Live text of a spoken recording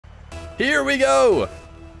Here we go.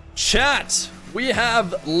 Chat, we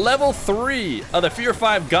have level 3 of the Fear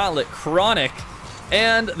 5 Gauntlet, Chronic,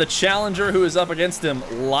 and the challenger who is up against him,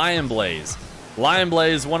 LionBlaze.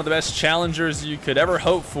 LionBlaze, one of the best challengers you could ever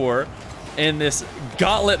hope for in this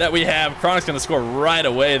gauntlet that we have. Chronic's going to score right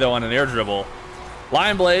away, though, on an air dribble.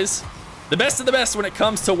 LionBlaze, the best of the best when it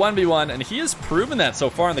comes to 1v1, and he has proven that so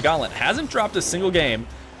far in the gauntlet. Hasn't dropped a single game.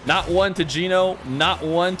 Not one to Gino, not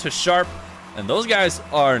one to Sharp, and those guys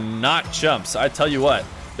are not chumps. I tell you what,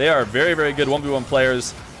 they are very, very good 1v1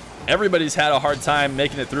 players. Everybody's had a hard time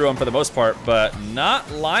making it through them for the most part, but not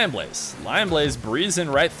LionBlaze. LionBlaze breezing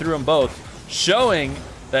right through them both, showing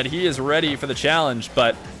that he is ready for the challenge.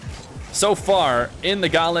 But so far in the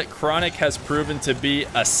gauntlet, Chronic has proven to be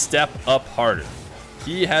a step up harder.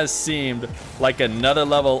 He has seemed like another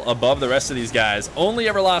level above the rest of these guys. Only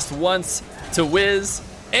ever lost once to Wizz,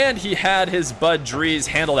 and he had his bud Dreaz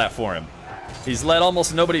handle that for him. He's let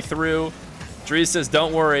almost nobody through. Dreaz says,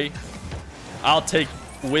 don't worry, I'll take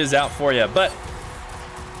Wizz out for you. But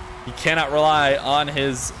he cannot rely on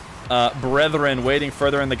his brethren waiting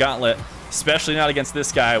further in the gauntlet, especially not against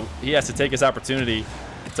this guy. He has to take his opportunity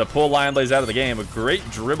to pull LionBlaze out of the game. A great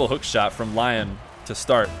dribble hook shot from Lion to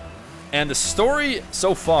start. And the story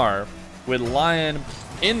so far with Lion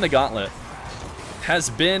in the gauntlet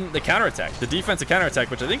has been the counterattack, the defensive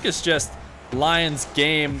counterattack, which I think is just Lion's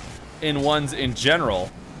game in ones in general.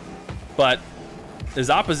 But his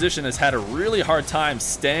opposition has had a really hard time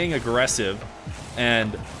staying aggressive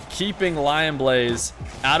and keeping LionBlaze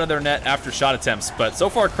out of their net after shot attempts. But so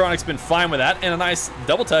far, Chronic's been fine with that, and a nice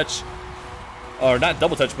double touch, or not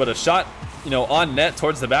double touch, but a shot, you know, on net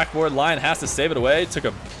towards the backboard. Lion has to save it away. Took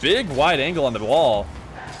a big wide angle on the wall.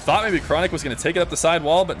 Thought maybe Chronic was going to take it up the side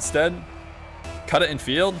wall, but instead cut it in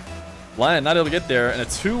field. Lion not able to get there, and a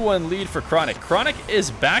 2-1 lead for Chronic. Chronic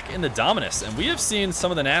is back in the Dominus, and we have seen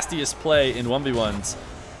some of the nastiest play in 1v1s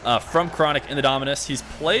from Chronic in the Dominus. He's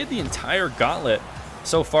played the entire gauntlet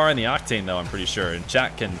so far in the Octane, though, I'm pretty sure. And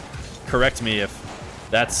chat can correct me if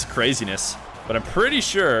that's craziness, but I'm pretty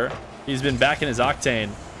sure he's been back in his Octane,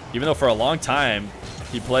 even though for a long time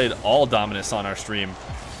he played all Dominus on our stream.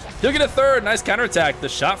 He'll get a third. Nice counterattack. The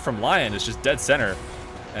shot from Lion is just dead center,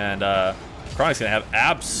 and Chronic's gonna have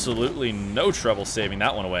absolutely no trouble saving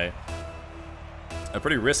that one away. A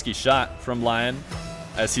pretty risky shot from Lion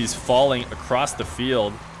as he's falling across the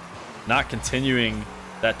field, not continuing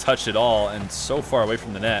that touch at all, and so far away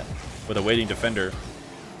from the net with a waiting defender.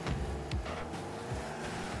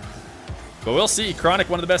 But we'll see. Chronic,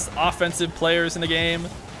 one of the best offensive players in the game.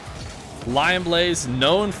 LionBlaze,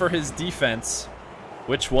 known for his defense.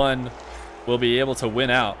 Which one will be able to win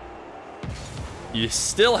out? You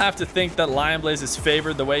still have to think that LionBlaze is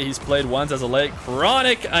favored the way he's played ones as of late.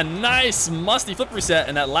 Chronic, a nice musty flip reset,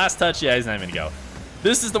 and that last touch, yeah, he's not even gonna go.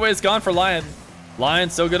 This is the way it's gone for Lion.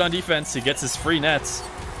 Lion's so good on defense, he gets his free nets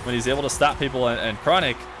when he's able to stop people, and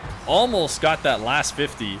Chronic almost got that last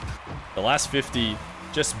 50. The last 50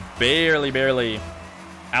 just barely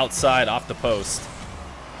outside off the post.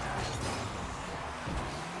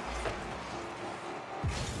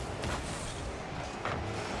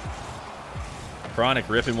 Chronic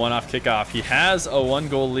ripping one off kickoff. He has a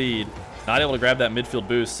 1-goal lead. Not able to grab that midfield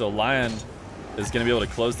boost, so Lion is going to be able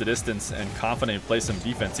to close the distance and confidently play some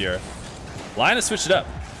defense here. Lion has switched it up.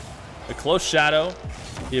 A close shadow.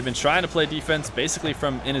 He had been trying to play defense basically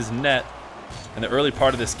from in his net in the early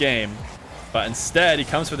part of this game, but instead he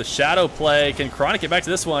comes for the shadow play. Can Chronic get back to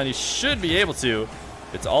this one? He should be able to.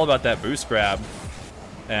 It's all about that boost grab,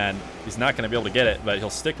 and he's not going to be able to get it, but he'll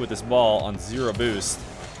stick with this ball on 0 boost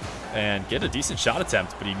and get a decent shot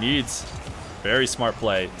attempt, but he needs very smart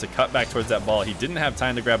play to cut back towards that ball. He didn't have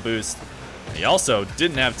time to grab boost. He also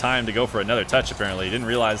didn't have time to go for another touch, apparently. He didn't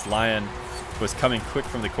realize Lion was coming quick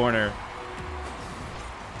from the corner.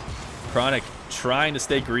 Chronic trying to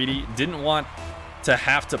stay greedy. Didn't want to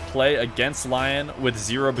have to play against Lion with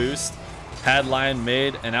 0 boost. Had Lion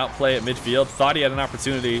made an outplay at midfield. Thought he had an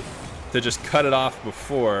opportunity to just cut it off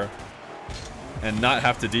before and not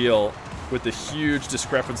have to deal with the huge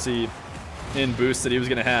discrepancy in boost that he was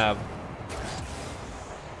going to have.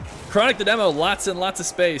 Chronic the demo, lots and lots of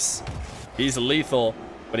space. He's lethal,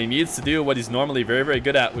 but he needs to do what he's normally very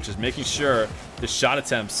good at, which is making sure his shot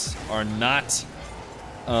attempts are not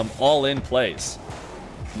all-in plays.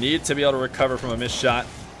 Need to be able to recover from a missed shot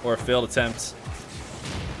or a failed attempt.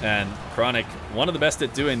 And Chronic, one of the best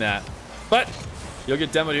at doing that. But he'll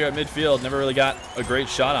get demoed here at midfield. Never really got a great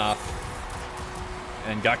shot off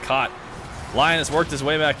and got caught. Lion has worked his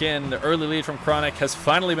way back in. The early lead from Chronic has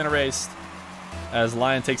finally been erased as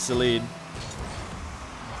Lion takes the lead.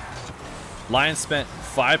 Lion spent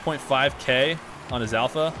 5.5K on his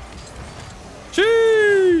alpha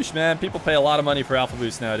Sheesh, man. People pay a lot of money for Alpha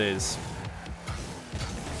Boost nowadays.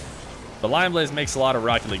 But LionBlaze makes a lot of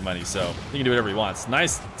Rocket League money, so he can do whatever he wants.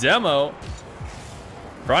 Nice demo.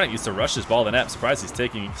 Chronic used to rush his ball to the net. I'm surprised he's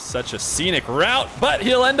taking such a scenic route, but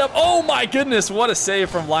he'll end up... Oh my goodness, what a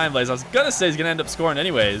save from LionBlaze. I was going to say he's going to end up scoring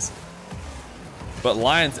anyways. But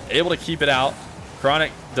Lion's able to keep it out.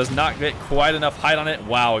 Chronic does not get quite enough height on it.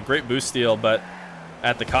 Wow, a great boost steal, but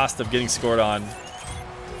at the cost of getting scored on.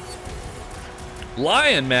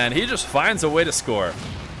 Lion, man, he just finds a way to score.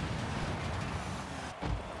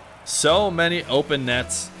 So many open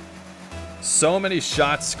nets. So many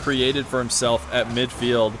shots created for himself at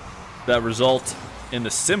midfield that result in the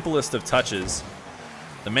simplest of touches.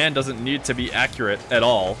 The man doesn't need to be accurate at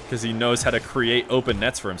all because he knows how to create open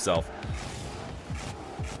nets for himself.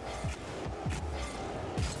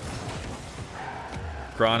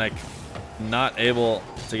 Chronic not able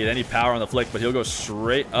to get any power on the flick, but he'll go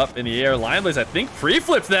straight up in the air. LionBlaze, I think,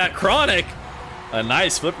 pre-flipped that. Chronic, a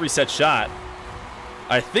nice flip reset shot.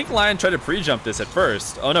 I think Lion tried to pre-jump this at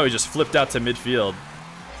first. Oh no, he just flipped out to midfield.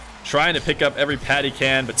 Trying to pick up every pad he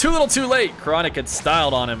can, but too little too late. Chronic had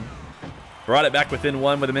styled on him. Brought it back within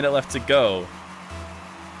one with a minute left to go.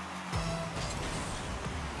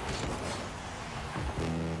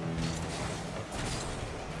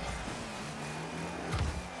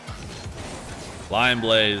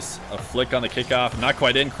 LionBlaze, a flick on the kickoff. Not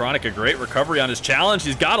quite in. Chronic, a great recovery on his challenge.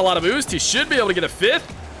 He's got a lot of boost. He should be able to get a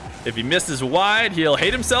fifth. If he misses wide, he'll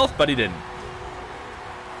hate himself, but he didn't.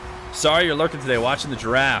 Sorry you're lurking today, watching the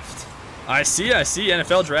draft. I see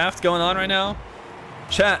NFL draft going on right now.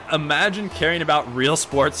 Chat, imagine caring about real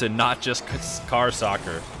sports and not just car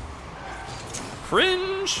soccer.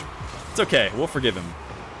 Cringe. It's okay, we'll forgive him.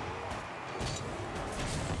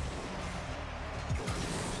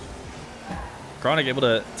 Chronic able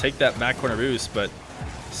to take that back corner boost, but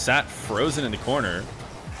sat frozen in the corner.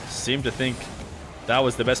 Seemed to think that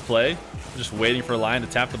was the best play. Just waiting for Lion to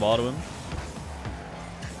tap the ball to him.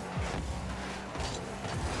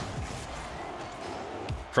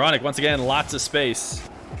 Chronic, once again, lots of space.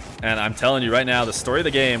 And I'm telling you right now, the story of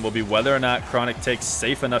the game will be whether or not Chronic takes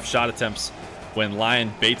safe enough shot attempts when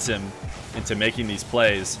Lion baits him into making these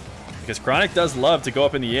plays. Because Chronic does love to go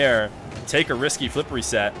up in the air, take a risky flip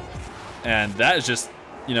reset. And that is just,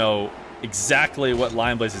 you know, exactly what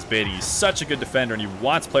LionBlaze is baiting. He's such a good defender, and he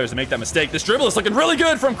wants players to make that mistake. This dribble is looking really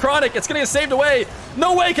good from Chronic. It's going to get saved away.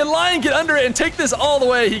 No way can Lion get under it and take this all the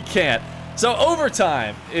way. He can't. So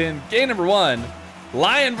overtime in game number 1,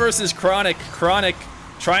 Lion versus Chronic. Chronic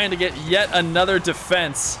trying to get yet another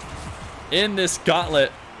defense in this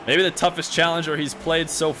gauntlet. Maybe the toughest challenger he's played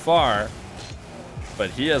so far.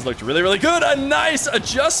 But he has looked really, really good. A nice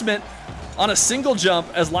adjustment on a single jump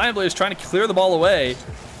as LionBlaze is trying to clear the ball away.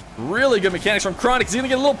 Really good mechanics from Chronic. He's going to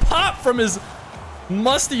get a little pop from his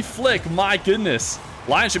musty flick. My goodness.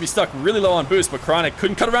 Lion should be stuck really low on boost, but Chronic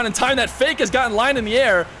couldn't cut around in time. That fake has gotten Lion in the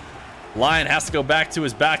air. Lion has to go back to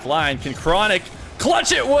his back line. Can Chronic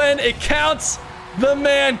clutch it when it counts? The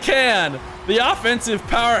man can. The offensive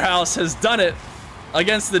powerhouse has done it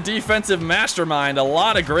against the defensive mastermind. A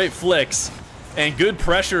lot of great flicks and good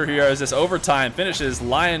pressure here as this overtime finishes.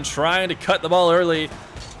 Lion trying to cut the ball early.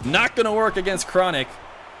 Not going to work against Chronic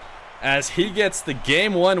as he gets the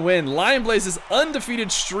game 1 win. LionBlaze's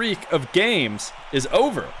undefeated streak of games is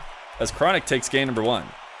over as Chronic takes game number 1.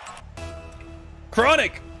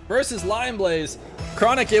 Chronic versus LionBlaze.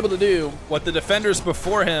 Chronic able to do what the defenders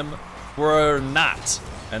before him were not,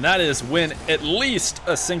 and that is win at least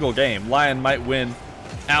a single game. Lion might win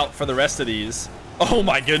out for the rest of these. Oh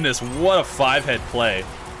my goodness, what a 5-head play.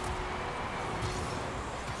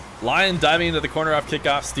 Lion diving into the corner off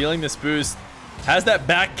kickoff, stealing this boost. Has that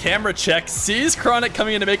back camera check, sees Chronic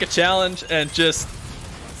coming in to make a challenge, and just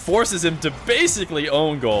forces him to basically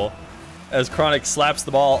own goal as Chronic slaps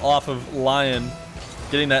the ball off of Lion,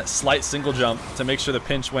 getting that slight single jump to make sure the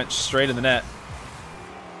pinch went straight in the net.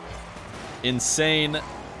 Insane,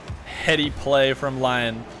 heady play from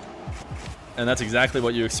Lion, and that's exactly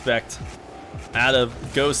what you expect out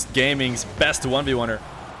of Ghost Gaming's best 1v1er.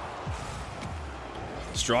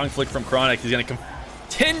 Strong flick from Chronic. He's going to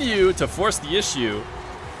continue to force the issue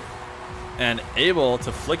and able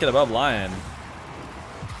to flick it above Lion.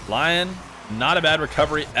 Lion, not a bad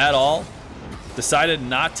recovery at all. Decided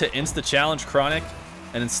not to insta-challenge Chronic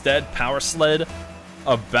and instead power slid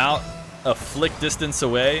about a flick distance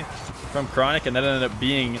away from Chronic, and that ended up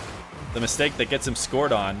being the mistake that gets him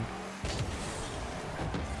scored on.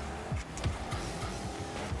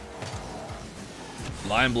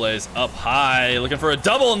 LionBlaze up high, looking for a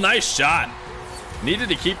double. Nice shot. Needed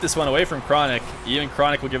to keep this one away from Chronic. Even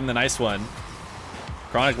Chronic will give him the nice one.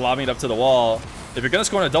 Chronic lobbing it up to the wall. If you're going to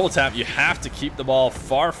score on a double tap, you have to keep the ball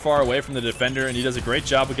far, far away from the defender, and he does a great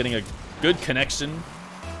job of getting a good connection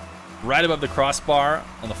right above the crossbar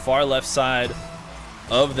on the far left side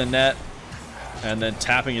of the net, and then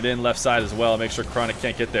tapping it in left side as well. Make sure Chronic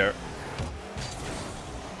can't get there.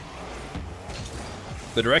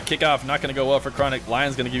 The direct kickoff not going to go well for Chronic.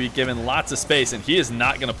 Lion's going to be given lots of space, and he is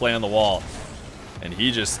not going to play on the wall. And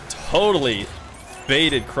he just totally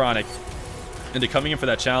baited Chronic into coming in for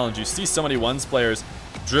that challenge. You see so many ones players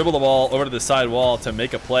dribble the ball over to the side wall to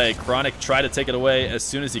make a play. Chronic tried to take it away as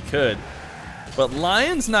soon as he could, but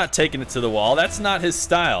Lion's not taking it to the wall. That's not his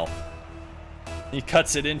style. He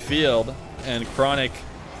cuts it in field, and Chronic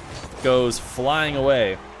goes flying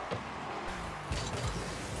away.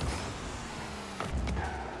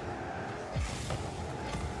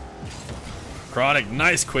 Chronic,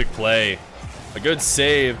 nice quick play. A good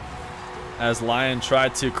save as Lion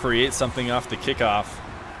tried to create something off the kickoff,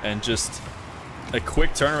 and just a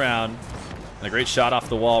quick turnaround and a great shot off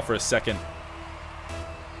the wall for a second.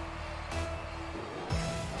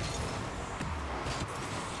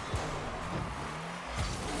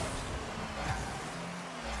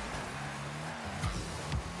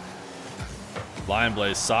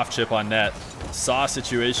 LionBlaze, soft chip on net. Saw a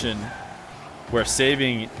situation where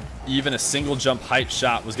saving even a single jump height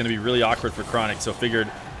shot was going to be really awkward for Chronic, so figured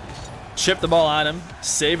chip the ball on him,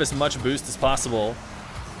 save as much boost as possible,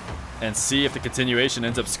 and see if the continuation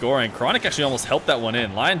ends up scoring. Chronic actually almost helped that one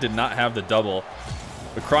in. Lion did not have the double,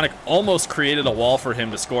 but Chronic almost created a wall for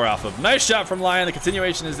him to score off of. Nice shot from Lion. The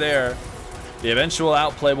continuation is there. The eventual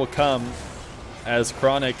outplay will come as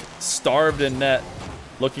Chronic, starved in net,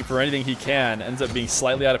 looking for anything he can, ends up being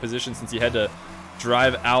slightly out of position since he had to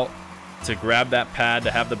drive out to grab that pad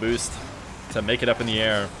to have the boost to make it up in the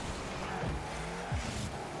air.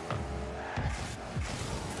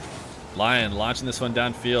 Lion launching this one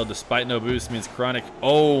downfield despite no boost means Chronic,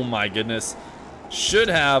 oh my goodness, should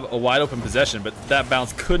have a wide open possession, but that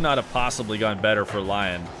bounce could not have possibly gone better for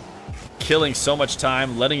Lion. Killing so much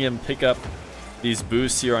time, letting him pick up these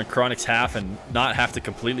boosts here on Chronic's half and not have to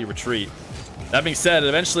completely retreat. That being said,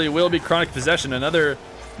 eventually it will be Chronic possession. Another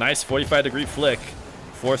nice 45-degree flick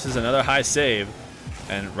forces another high save.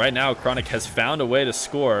 And right now, Chronic has found a way to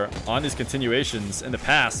score on these continuations in the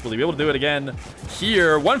past. Will he be able to do it again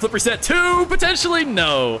here? One flip reset, two, potentially?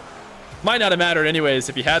 No. Might not have mattered anyways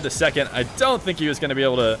if he had the second. I don't think he was going to be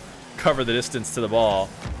able to cover the distance to the ball.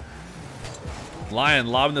 Lion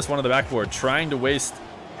lobbing this one to the backboard, trying to waste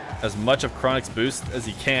as much of Chronic's boost as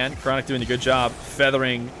he can. Chronic doing a good job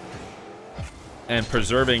feathering and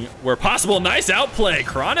preserving where possible. Nice outplay.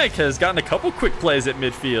 Chronic has gotten a couple quick plays at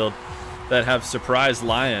midfield that have surprised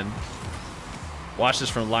Lion. Watch this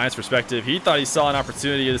from Lion's perspective. He thought he saw an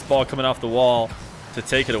opportunity of this ball coming off the wall to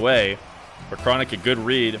take it away. But Chronic, a good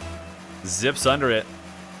read, zips under it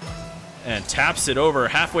and taps it over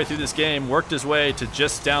halfway through this game. Worked his way to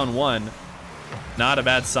just down one. Not a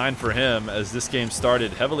bad sign for him as this game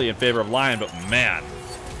started heavily in favor of Lion, but man,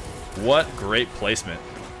 what great placement.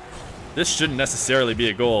 This shouldn't necessarily be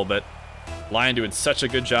a goal, but Lion doing such a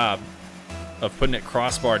good job of putting it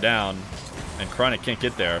crossbar down, and Chronic can't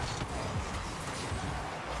get there.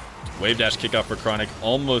 Wave dash kickoff for Chronic,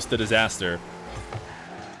 almost a disaster.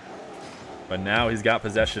 But now he's got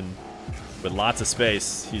possession with lots of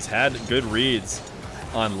space. He's had good reads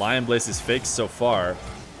on LionBlaze's fakes so far.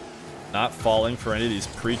 Not falling for any of these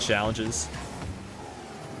pre-challenges.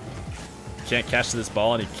 Can't catch this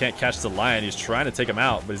ball, and he can't catch the Lion. He's trying to take him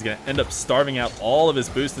out, but he's going to end up starving out all of his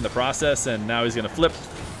boost in the process, and now he's going to flip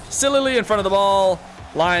sillily in front of the ball.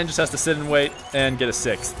 Lion just has to sit and wait and get a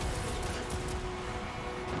sixth.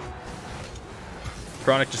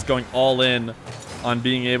 Chronic just going all in on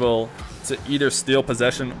being able to either steal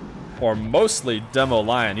possession or mostly demo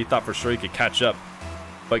Lion. He thought for sure he could catch up,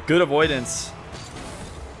 but good avoidance,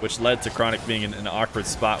 which led to Chronic being in an awkward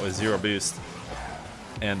spot with zero boost,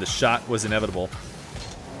 and the shot was inevitable.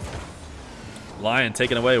 Lion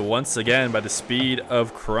taken away once again by the speed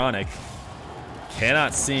of Chronic.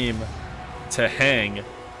 Cannot seem to hang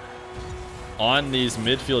on these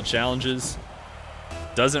midfield challenges.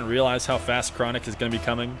 Doesn't realize how fast Chronic is going to be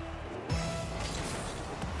coming.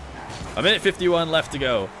 A minute 51 left to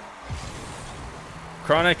go.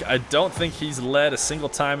 Chronic, I don't think he's led a single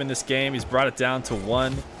time in this game. He's brought it down to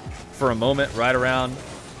one for a moment right around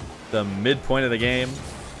the midpoint of the game.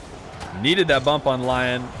 Needed that bump on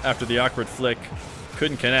Lion after the awkward flick.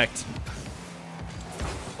 Couldn't connect.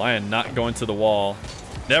 Lion not going to the wall.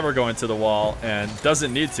 Never going to the wall, and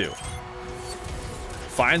doesn't need to.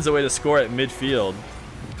 Finds a way to score at midfield.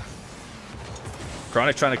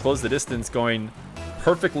 Chronic trying to close the distance, going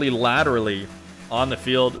perfectly laterally on the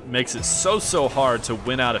field makes it so hard to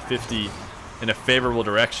win out of 50 in a favorable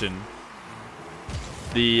direction.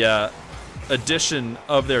 The addition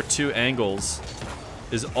of their 2 angles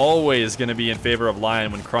is always going to be in favor of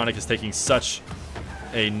Lion when Chronic is taking such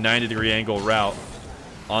a 90-degree angle route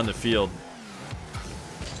on the field.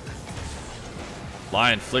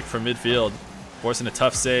 Lion flick from midfield, forcing a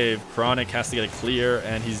tough save. Chronic has to get a clear,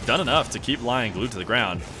 and he's done enough to keep Lion glued to the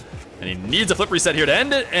ground. And he needs a flip reset here to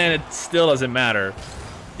end it, and it still doesn't matter.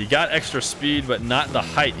 He got extra speed, but not the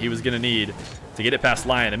height he was going to need to get it past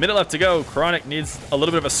Lion. A minute left to go. Chronic needs a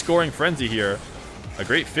little bit of a scoring frenzy here. A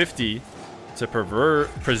great 50 to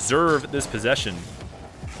preserve this possession.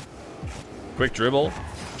 Quick dribble.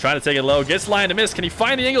 Trying to take it low. Gets Lion to miss. Can he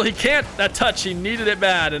find the angle? He can't. That touch, he needed it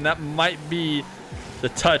bad, and that might be the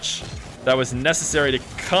touch that was necessary to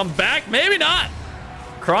come back. Maybe not.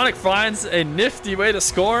 Chronic finds a nifty way to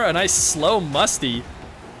score. A nice slow musty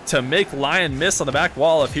to make Lion miss on the back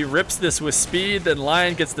wall. If he rips this with speed, then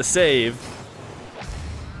Lion gets the save.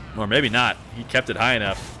 Or maybe not. He kept it high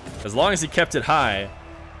enough. As long as he kept it high,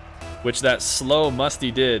 which that slow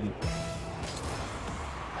musty did.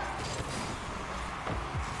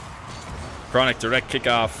 Chronic direct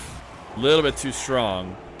kickoff. A little bit too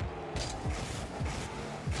strong.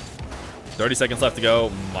 30 seconds left to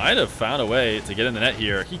go. Might have found a way to get in the net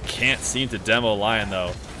here. He can't seem to demo Lion,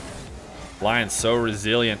 though. Lion's so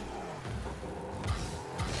resilient.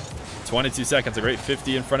 22 seconds. A great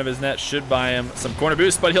 50 in front of his net. Should buy him some corner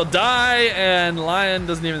boost, but he'll die, and Lion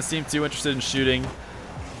doesn't even seem too interested in shooting.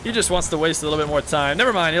 He just wants to waste a little bit more time.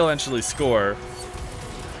 Never mind, he'll eventually score.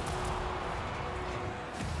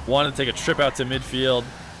 Wanted to take a trip out to midfield.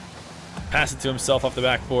 Pass it to himself off the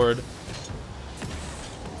backboard.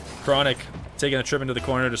 Chronic taking a trip into the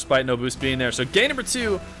corner despite no boost being there. So game number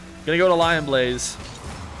 2, gonna go to LionBlaze.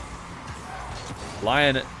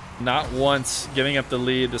 Lion not once giving up the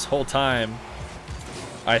lead this whole time.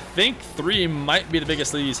 I think 3 might be the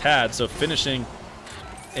biggest lead he's had. So finishing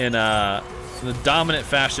in a dominant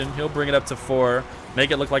fashion. He'll bring it up to 4,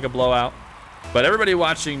 make it look like a blowout. But everybody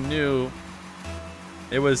watching knew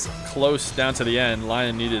it was close down to the end.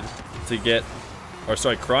 Lion needed to get, or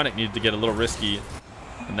sorry, Chronic needed to get a little risky.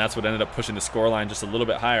 And that's what ended up pushing the scoreline just a little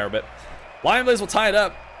bit higher. But LionBlaze will tie it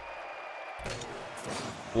up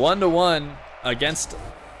 1-1 against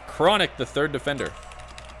Chronic, the 3rd defender.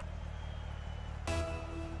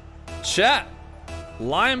 Chat,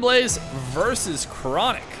 LionBlaze versus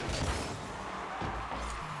Chronic.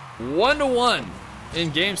 1-1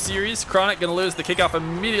 in game series. Chronic gonna lose the kickoff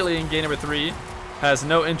immediately in game number 3. Has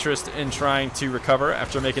no interest in trying to recover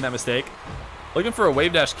after making that mistake. Looking for a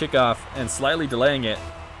wave dash kickoff and slightly delaying it.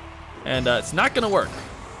 And it's not going to work.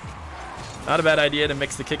 Not a bad idea to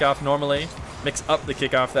mix the kickoff normally. Mix up the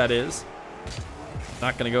kickoff, that is.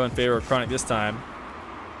 Not going to go in favor of Chronic this time.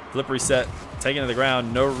 Flip reset, taken to the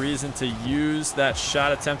ground. No reason to use that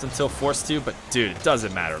shot attempt until forced to. But dude, it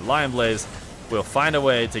doesn't matter. LionBlaze will find a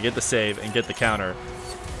way to get the save and get the counter.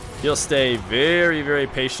 He'll stay very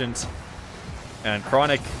patient. And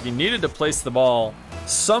Chronic, he needed to place the ball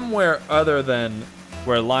somewhere other than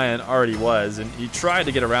where Lion already was, and he tried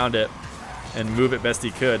to get around it and move it best he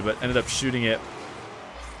could, but ended up shooting it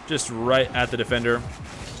just right at the defender.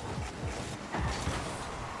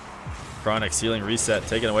 Chronic ceiling reset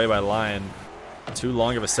taken away by Lion. Too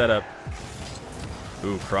long of a setup.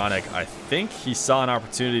 Ooh, Chronic, I think he saw an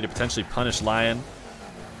opportunity to potentially punish Lion,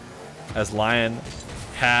 as Lion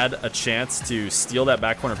had a chance to steal that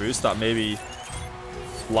back corner boost. Thought maybe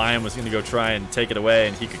Lion was going to go try and take it away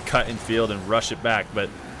and he could cut in field and rush it back, but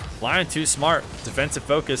Lion too smart. Defensive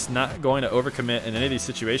focus, not going to overcommit in any of these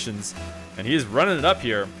situations, and he is running it up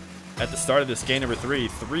here at the start of this game number 3.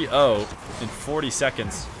 3-0 in 40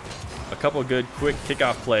 seconds. A couple good quick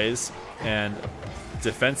kickoff plays and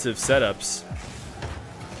defensive setups,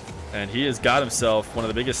 and he has got himself one of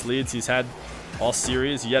the biggest leads he's had all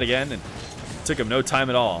series yet again, and it took him no time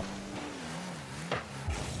at all.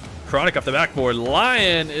 Chronic off the backboard.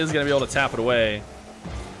 Lion is going to be able to tap it away.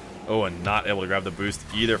 Oh, and not able to grab the boost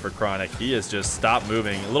either for Chronic. He has just stopped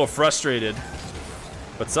moving. A little frustrated.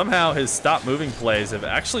 But somehow his stop moving plays have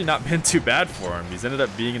actually not been too bad for him. He's ended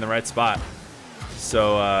up being in the right spot.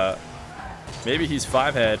 So maybe he's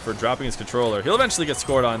 5-head for dropping his controller. He'll eventually get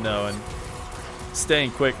scored on though, and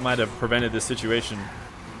staying quick might have prevented this situation.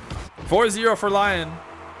 4-0 for Lion.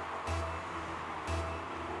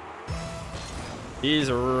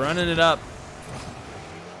 He's running it up.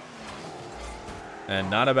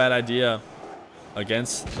 And not a bad idea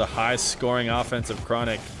against the high-scoring offense of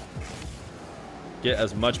Chronic. Get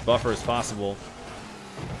as much buffer as possible.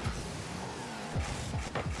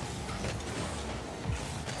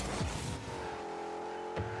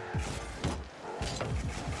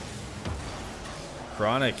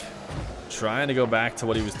 Chronic trying to go back to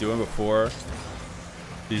what he was doing before.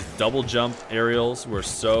 These double jump aerials were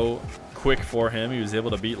so quick for him. He was able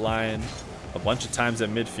to beat Lion a bunch of times at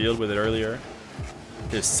midfield with it earlier.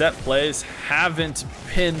 His set plays haven't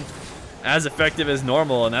been as effective as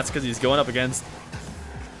normal, and that's because he's going up against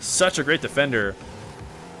such a great defender.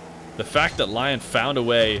 The fact that Lion found a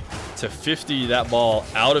way to 50 that ball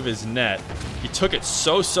out of his net, he took it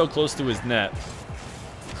so close to his net.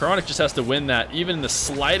 Chronic just has to win that even in the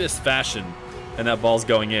slightest fashion, and that ball's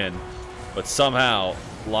going in. But somehow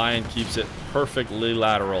Lion keeps it perfectly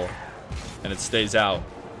lateral and it stays out.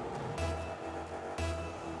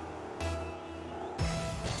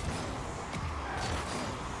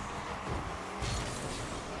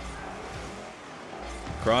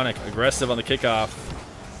 Chronic aggressive on the kickoff,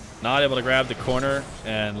 not able to grab the corner,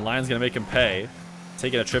 and Lion's gonna make him pay.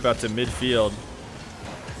 Taking a trip out to midfield.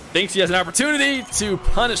 Thinks he has an opportunity to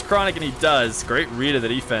punish Chronic, and he does. Great read of the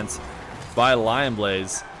defense by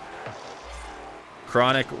LionBlaze.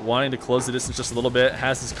 Chronic wanting to close the distance just a little bit,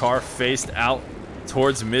 has his car faced out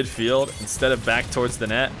towards midfield instead of back towards the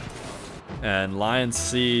net. And Lion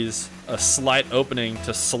sees a slight opening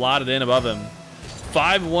to slot it in above him.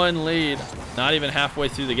 5-1 lead, not even halfway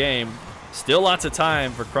through the game. Still lots of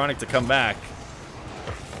time for Chronic to come back.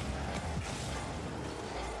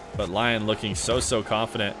 But Lion looking so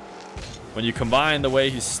confident. When you combine the way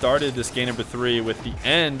he started this game number 3 with the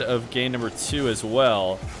end of game number 2 as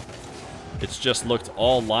well, it's just looked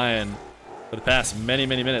all Lion for the past many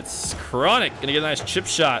minutes. Chronic gonna get a nice chip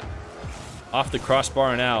shot off the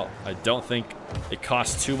crossbar and out. I don't think it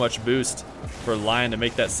costs too much boost for Lion to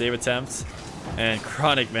make that save attempt. And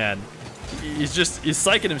Chronic, man, he's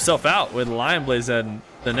psyching himself out with LionBlaze and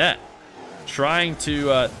the net, trying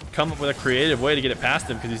to come up with a creative way to get it past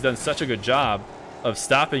him, because he's done such a good job of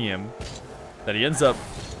stopping him that he ends up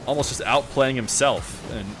almost just outplaying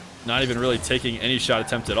himself and not even really taking any shot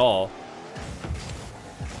attempt at all,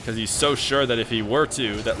 because he's so sure that if he were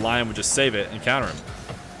to, that Lion would just save it and counter him.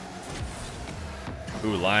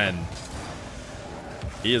 Ooh, Lion.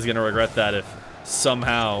 He is going to regret that if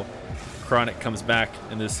somehow Chronic comes back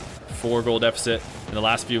in this 4-goal deficit in the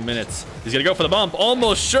last few minutes. He's going to go for the bump.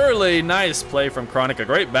 Almost surely. Nice play from Chronic. A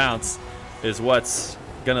great bounce is what's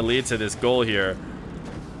going to lead to this goal here.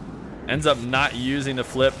 Ends up not using the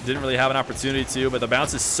flip. Didn't really have an opportunity to, but the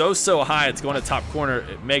bounce is so high. It's going to top corner.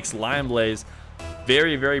 It makes LionBlaze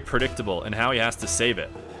very predictable in how he has to save it.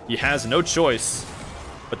 He has no choice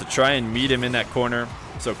but to try and meet him in that corner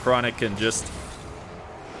so Chronic can just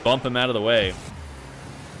bump him out of the way.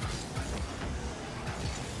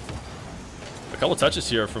 A couple touches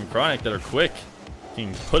here from Chronic that are quick.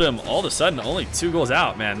 Can put him all of a sudden only 2 goals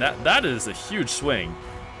out, man. That is a huge swing.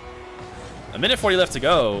 A minute 40 left to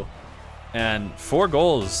go, and 4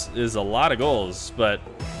 goals is a lot of goals, but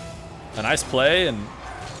a nice play and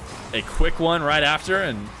a quick one right after,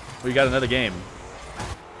 and we got another game.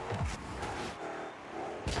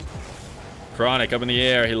 Chronic up in the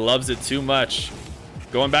air. He loves it too much.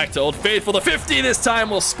 Going back to Old Faithful. The 50 this time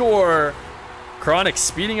will score. Chronic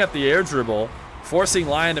speeding up the air dribble, forcing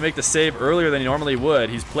Lion to make the save earlier than he normally would.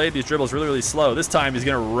 He's played these dribbles really slow. This time he's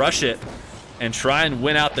going to rush it and try and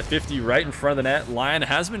win out the 50 right in front of the net. Lion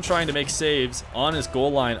has been trying to make saves on his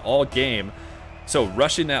goal line all game, so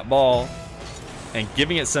rushing that ball and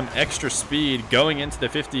giving it some extra speed going into the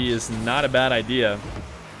 50 is not a bad idea.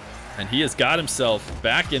 And he has got himself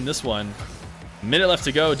back in this one. Minute left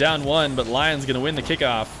to go, down 1, but Lion's going to win the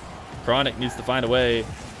kickoff. Chronic needs to find a way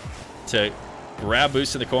to grab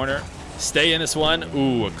boost in the corner, stay in this one.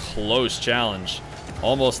 Ooh, a close challenge.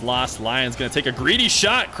 Almost lost. Lion's going to take a greedy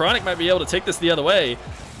shot. Chronic might be able to take this the other way.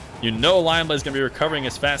 You know LionBlaze is going to be recovering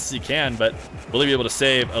as fast as he can, but will he be able to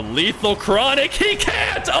save a lethal Chronic? He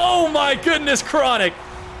can't! Oh my goodness, Chronic!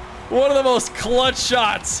 One of the most clutch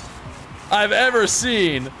shots I've ever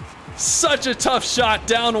seen. Such a tough shot,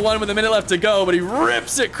 down 1 with a minute left to go, but he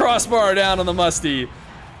rips it crossbar down on the musty.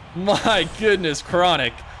 My goodness,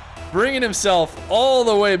 Chronic bringing himself all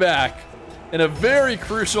the way back in a very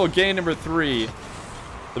crucial game number 3.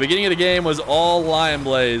 The beginning of the game was all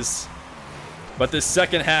LionBlaze, but this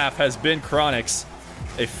second half has been Chronic's.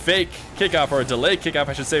 A fake kickoff, or a delayed kickoff,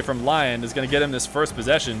 I should say, from Lion is going to get him this first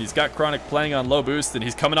possession. He's got Chronic playing on low boost, and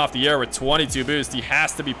he's coming off the air with 22 boost. He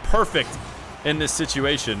has to be perfect in this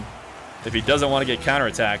situation if he doesn't want to get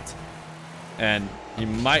counterattacked. And he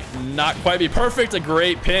might not quite be perfect. A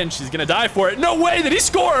great pinch. He's going to die for it. No way! Did he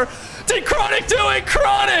score? Did Chronic do it?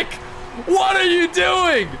 Chronic! What are you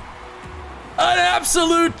doing? An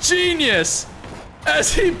absolute genius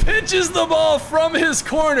as he pitches the ball from his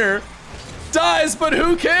corner. Dies, but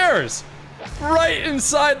who cares? Right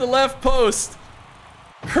inside the left post.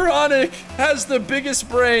 Chronic has the biggest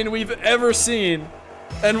brain we've ever seen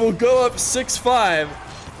and will go up 6-5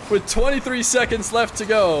 with 23 seconds left to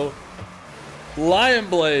go.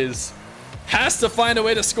 LionBlaze has to find a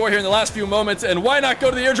way to score here in the last few moments, and why not go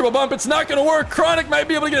to the air dribble bump? It's not gonna work. Chronic might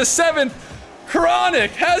be able to get a 7th.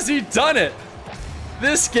 Chronic, has he done it?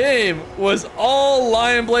 This game was all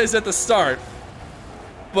LionBlaze at the start,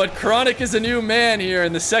 but Chronic is a new man here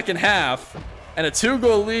in the second half, and a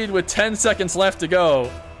 2-goal lead with 10 seconds left to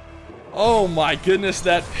go. Oh my goodness,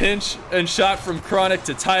 that pinch and shot from Chronic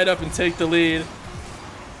to tie it up and take the lead.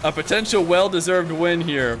 A potential well-deserved win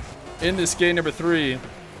here in this game number 3.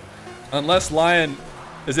 Unless Lion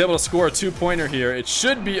is able to score a 2-pointer here, it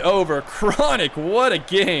should be over. Chronic, what a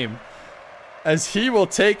game. As he will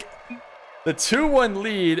take the 2-1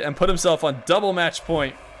 lead and put himself on double match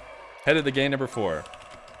point headed to game number 4.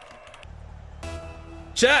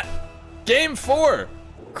 Chat, game 4.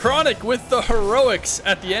 Chronic with the heroics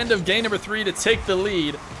at the end of game number 3 to take the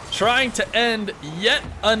lead, trying to end yet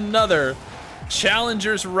another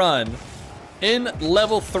Challengers run in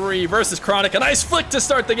level 3 versus Chronic. A nice flick to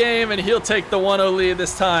start the game, and he'll take the 1-0 lead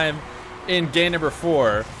this time in game number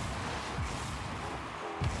 4.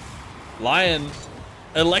 Lion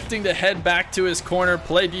electing to head back to his corner,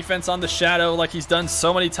 play defense on the shadow like he's done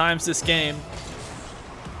so many times this game.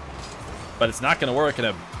 But it's not going to work, and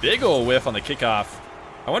a big ol' whiff on the kickoff.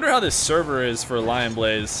 I wonder how this server is for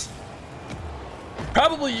LionBlaze.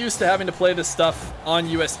 Probably used to having to play this stuff on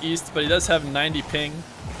US East, but he does have 90 ping.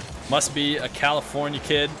 Must be a California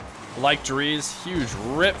kid like Dreaz. Huge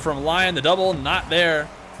rip from Lion. The double, not there.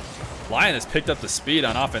 Lion has picked up the speed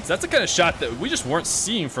on offense. That's the kind of shot that we just weren't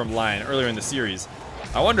seeing from Lion earlier in the series.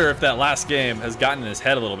 I wonder if that last game has gotten in his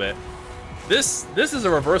head a little bit. This is a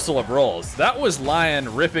reversal of roles. That was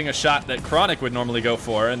Lion ripping a shot that Chronic would normally go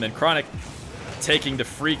for, and then Chronic taking the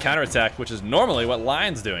free counterattack, which is normally what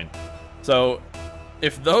Lion's doing. So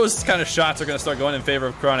if those kind of shots are going to start going in favor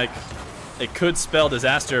of Chronic, it could spell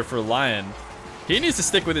disaster for Lion. He needs to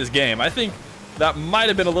stick with his game. I think that might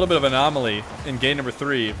have been a little bit of an anomaly in game number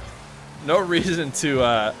 3. No reason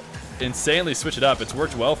to insanely switch it up. It's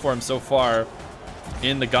worked well for him so far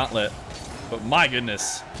in the gauntlet. But my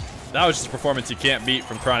goodness, that was just a performance you can't beat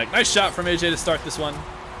from Chronic. Nice shot from AJ to start this one.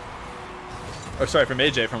 Or sorry, from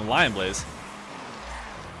AJ, from LionBlaze.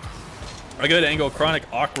 A good angle. Chronic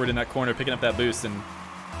awkward in that corner, picking up that boost, and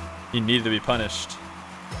he needed to be punished.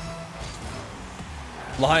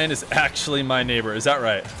 Lion is actually my neighbor. Is that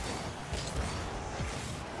right?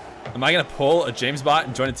 Am I going to pull a James bot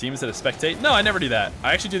and join a team instead of spectate? No, I never do that.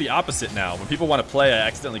 I actually do the opposite now. When people want to play, I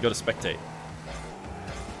accidentally go to spectate.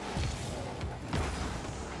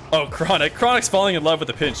 Oh, Chronic. Chronic's falling in love with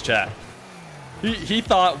the pinch, chat. He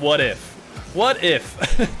thought, what if? What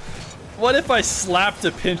if? What if I slapped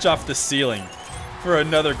a pinch off the ceiling for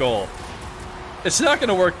another goal? It's not going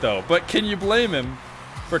to work, though. But can you blame him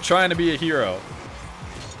for trying to be a hero?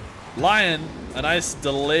 Lion, a nice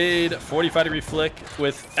delayed 45-degree flick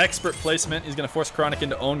with expert placement. He's going to force Chronic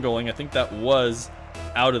into own goaling. I think that was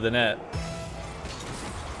out of the net.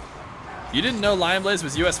 You didn't know LionBlaze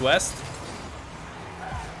was US West?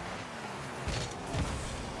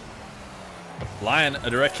 Lion, a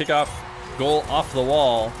direct kickoff goal off the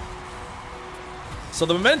wall. So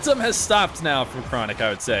the momentum has stopped now from Chronic, I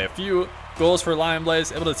would say. A few goals for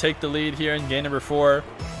LionBlaze, able to take the lead here in game number 4.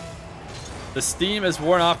 The steam has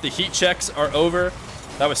worn off. The heat checks are over.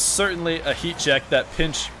 That was certainly a heat check. That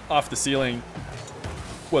pinch off the ceiling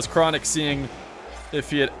was Chronic seeing if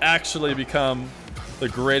he had actually become the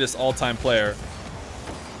greatest all-time player.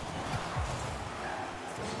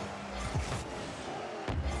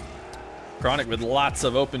 Chronic with lots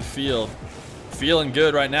of open field. Feeling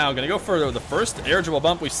good right now. Gonna go for the first air dribble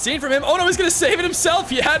bump we've seen from him. Oh no, he's gonna save it himself.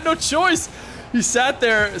 He had no choice. He sat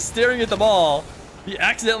there staring at the ball. He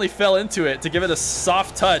accidentally fell into it to give it a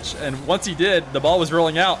soft touch, and once he did, the ball was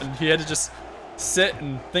rolling out, and he had to just sit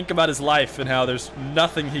and think about his life and how there's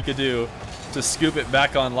nothing he could do to scoop it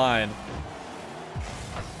back online.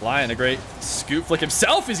 Lion, a great scoop flick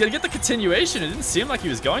himself. He's gonna get the continuation. It didn't seem like he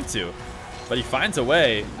was going to, but he finds a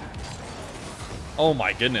way. Oh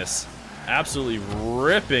my goodness. Absolutely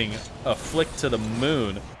ripping a flick to the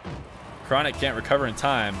moon. Chronic can't recover in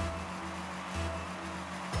time.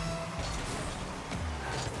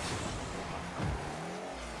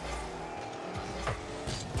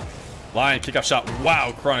 Lion, kickoff shot.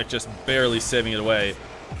 Wow, Chronic just barely saving it away.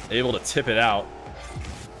 Able to tip it out.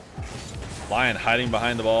 Lion hiding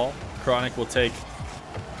behind the ball. Chronic will take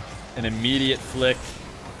an immediate flick.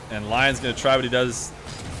 And Lion's going to try what he does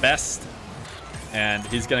best. And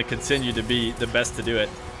he's going to continue to be the best to do it.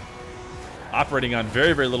 operating on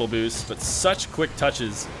very, very little boost, but such quick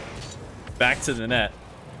touches back to the net.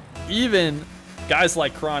 Even guys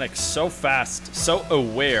like Chronic, so fast, so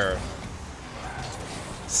aware,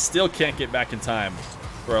 still can't get back in time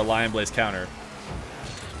for a LionBlaze counter.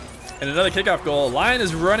 And another kickoff goal. Lion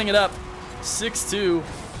is running it up 6-2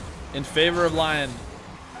 in favor of Lion.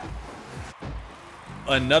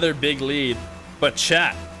 Another big lead. But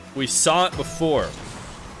chat, we saw it before.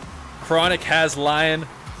 Chronic has Lion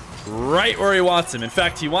right where he wants him. In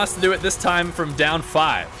fact, he wants to do it this time from down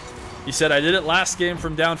 5. He said, I did it last game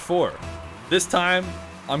from down 4. This time,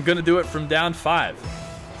 I'm going to do it from down 5.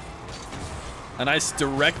 A nice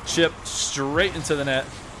direct chip straight into the net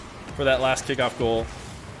for that last kickoff goal.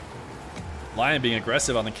 Lion being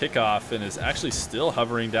aggressive on the kickoff and is actually still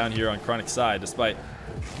hovering down here on Chronic's side despite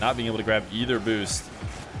not being able to grab either boost.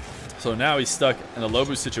 So now he's stuck in a low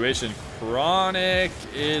boost situation. Chronic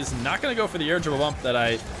is not going to go for the air dribble bump that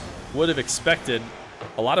I would have expected.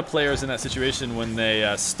 A lot of players in that situation when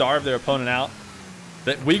they starve their opponent out.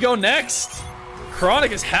 That we go next. Chronic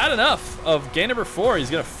has had enough of game number 4. He's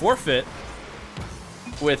going to forfeit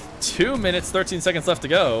with 2 minutes, 13 seconds left to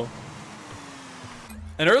go.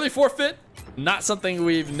 An early forfeit, not something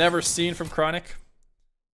we've never seen from Chronic.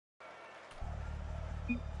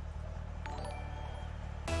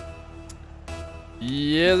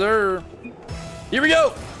 Yes, sir. Here we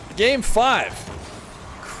go. Game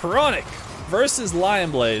 5. Chronic versus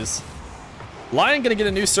LionBlaze. Lion gonna get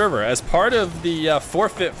a new server. As part of the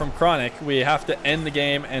forfeit from Chronic, we have to end the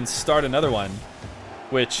game and start another one,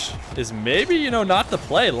 which is maybe, you know, not the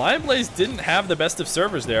play. LionBlaze didn't have the best of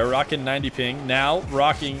servers there, rocking 90 ping. Now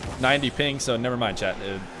rocking 90 ping, so never mind, chat.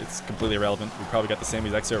 It's completely irrelevant. We probably got the same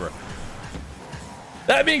exact server.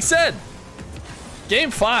 That being said,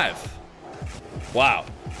 game 5. Wow.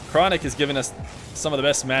 Chronic has given us some of the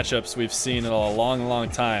best matchups we've seen in a long, long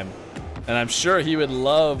time. And I'm sure he would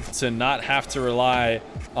love to not have to rely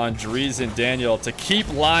on Dreaz and Daniel to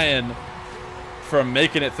keep Lion from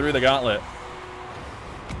making it through the gauntlet.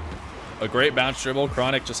 A great bounce dribble.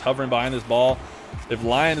 Chronic just hovering behind this ball. If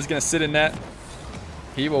Lion is going to sit in net,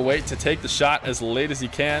 he will wait to take the shot as late as he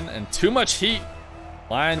can. And too much heat.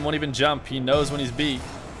 Lion won't even jump. He knows when he's beat.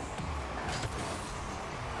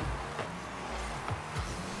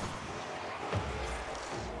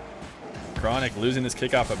 Chronic losing this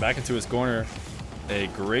kickoff, but back into his corner. A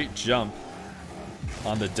great jump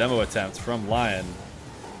on the demo attempt from Lion.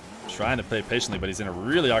 Trying to play patiently, but he's in a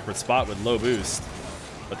really awkward spot with low boost.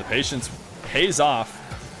 But the patience pays off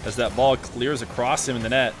as that ball clears across him in the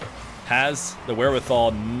net. Has the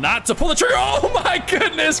wherewithal not to pull the trigger. Oh my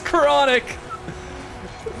goodness, Chronic!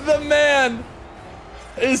 The man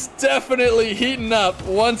is definitely heating up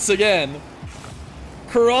once again.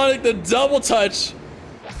 Chronic, the double touch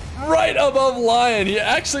right above Lion. He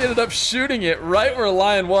actually ended up shooting it right where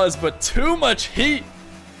Lion was, but too much heat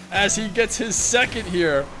as he gets his second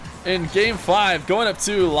here in game 5. Going up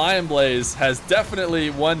to LionBlaze has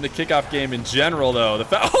definitely won the kickoff game in general, though.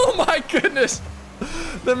 Oh my goodness!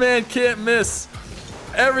 The man can't miss.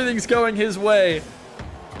 Everything's going his way.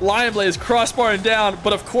 LionBlaze crossbarring down,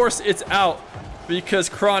 but of course it's out because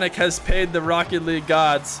Chronic has paid the Rocket League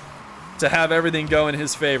gods to have everything go in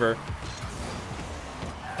his favor.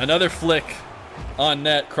 Another flick on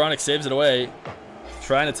net. Chronic saves it away.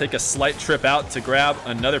 Trying to take a slight trip out to grab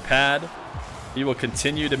another pad. He will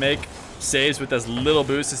continue to make saves with as little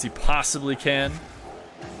boost as he possibly can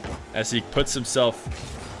as he puts himself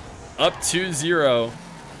up 2-0.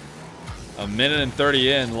 A minute and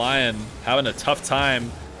 30 in. Lion having a tough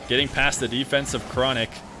time getting past the defense of Chronic.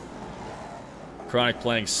 Chronic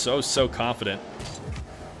playing so confident.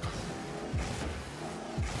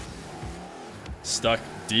 Stuck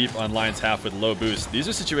deep on Lion's half with low boost. These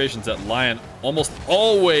are situations that Lion almost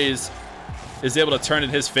always is able to turn in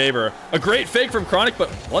his favor. A great fake from Chronic, but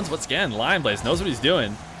once again, LionBlaze knows what he's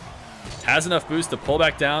doing. Has enough boost to pull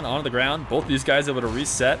back down onto the ground. Both these guys able to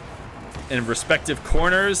reset in respective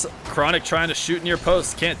corners. Chronic trying to shoot near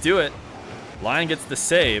post. Can't do it. Lion gets the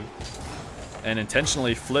save and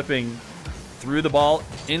intentionally flipping through the ball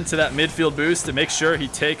into that midfield boost to make sure he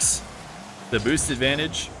takes the boost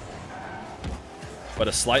advantage. But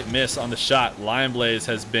a slight miss on the shot. LionBlaze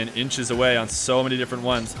has been inches away on so many different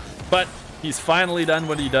ones. But he's finally done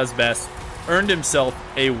what he does best. Earned himself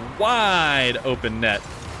a wide open net.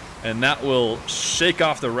 And that will shake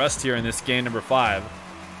off the rust here in this game number 5.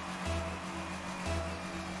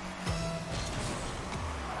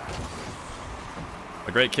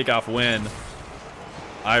 A great kickoff win.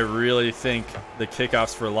 I really think the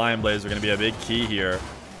kickoffs for LionBlaze are going to be a big key here.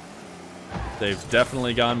 They've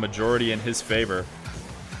definitely gone majority in his favor.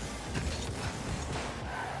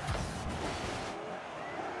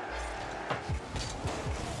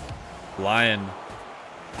 Lion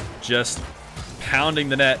just pounding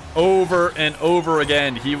the net over and over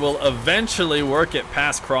again. He will eventually work it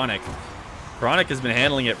past Chronic. Chronic has been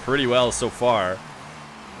handling it pretty well so far,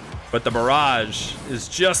 but the barrage is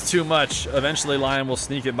just too much. Eventually Lion will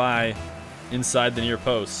sneak it by inside the near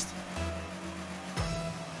post.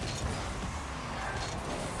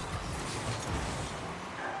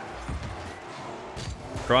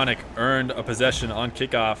 Chronic earned a possession on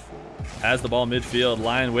kickoff. Has the ball midfield.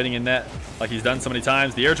 Lion winning in net like he's done so many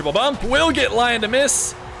times. The air triple bump will get Lion to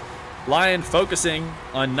miss. Lion focusing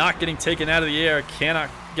on not getting taken out of the air. Cannot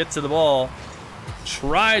get to the ball.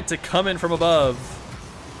 Tried to come in from above,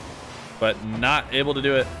 but not able to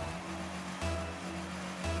do it.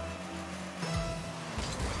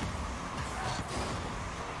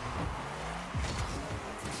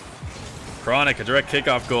 Chronic, a direct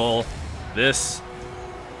kickoff goal. This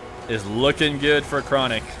is looking good for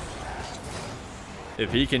Chronic.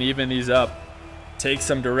 If he can even these up, take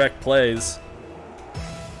some direct plays,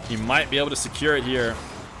 he might be able to secure it here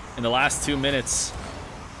in the last 2 minutes.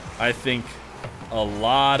 I think a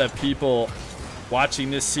lot of people watching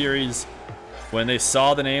this series, when they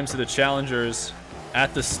saw the names of the challengers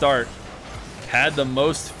at the start, had the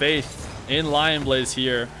most faith in LionBlaze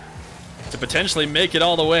here to potentially make it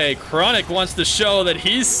all the way. Chronic wants to show that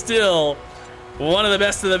he's still one of the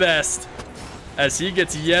best as he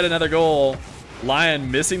gets yet another goal. Lion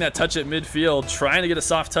missing that touch at midfield, trying to get a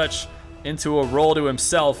soft touch into a roll to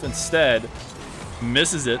himself instead.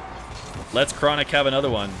 Misses it. Lets Chronic have another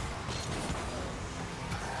one.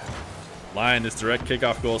 Lion, this direct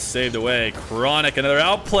kickoff goal saved away. Chronic, another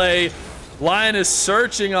outplay. Lion is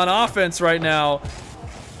searching on offense right now.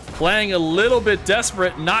 Playing a little bit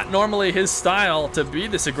desperate, not normally his style to be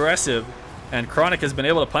this aggressive. And Chronic has been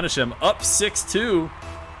able to punish him. Up 6-2.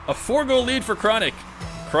 A 4-goal lead for Chronic.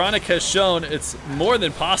 Chronic has shown it's more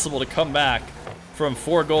than possible to come back from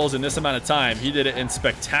 4 goals in this amount of time. He did it in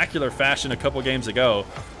spectacular fashion a couple games ago.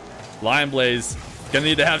 LionBlaze gonna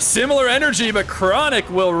need to have similar energy, but Chronic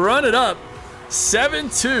will run it up.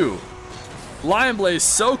 7-2. LionBlaze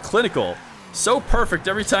so clinical, so perfect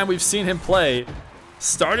every time we've seen him play.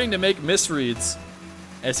 Starting to make misreads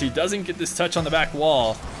as he doesn't get this touch on the back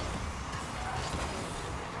wall.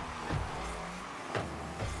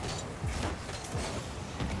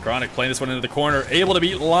 Chronic playing this one into the corner, able to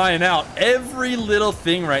beat Lion out. Every little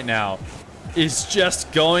thing right now is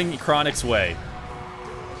just going Chronic's way.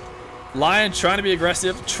 Lion trying to be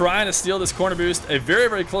aggressive, trying to steal this corner boost. A very,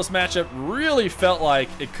 very close matchup. Really felt like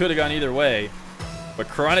it could have gone either way. But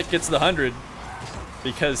Chronic gets the 100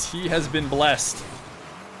 because he has been blessed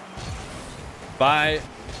by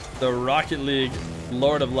the Rocket League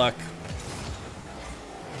Lord of Luck.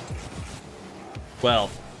 Well,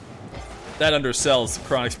 that undersells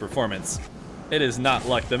Chronic's performance. It is not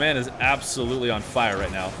luck. The man is absolutely on fire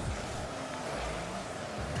right now.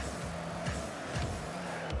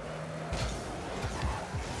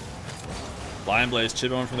 LionBlaze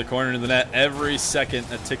chipping one from the corner into the net every second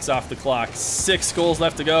that ticks off the clock. 6 goals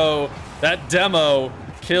left to go. That demo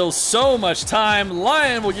kills so much time.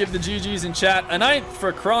 Lion will give the GGs in chat. A 9th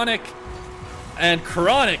for Chronic. And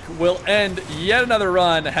Chronic will end yet another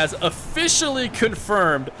run. Has officially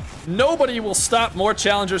confirmed nobody will stop more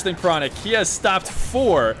challengers than Chronic. He has stopped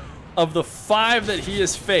 4 of the 5 that he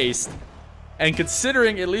has faced. And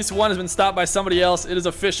considering at least one has been stopped by somebody else, it is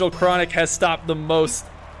official. Chronic has stopped the most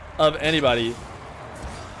of anybody.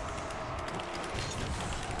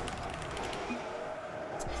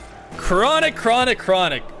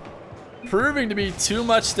 Chronic. Proving to be too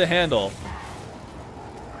much to handle.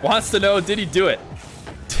 Wants to know, did he do it?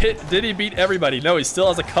 Did he beat everybody? No, he still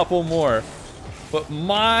has a couple more. But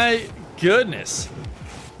my goodness.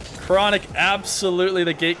 Chronic absolutely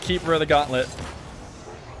the gatekeeper of the gauntlet.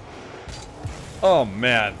 Oh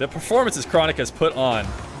man, the performances Chronic has put on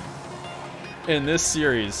in this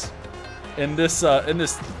series, in this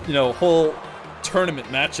you know, whole tournament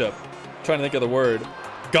matchup. I'm trying to think of the word.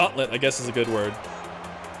 Gauntlet, I guess, is a good word.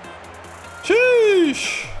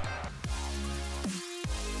 Sheesh.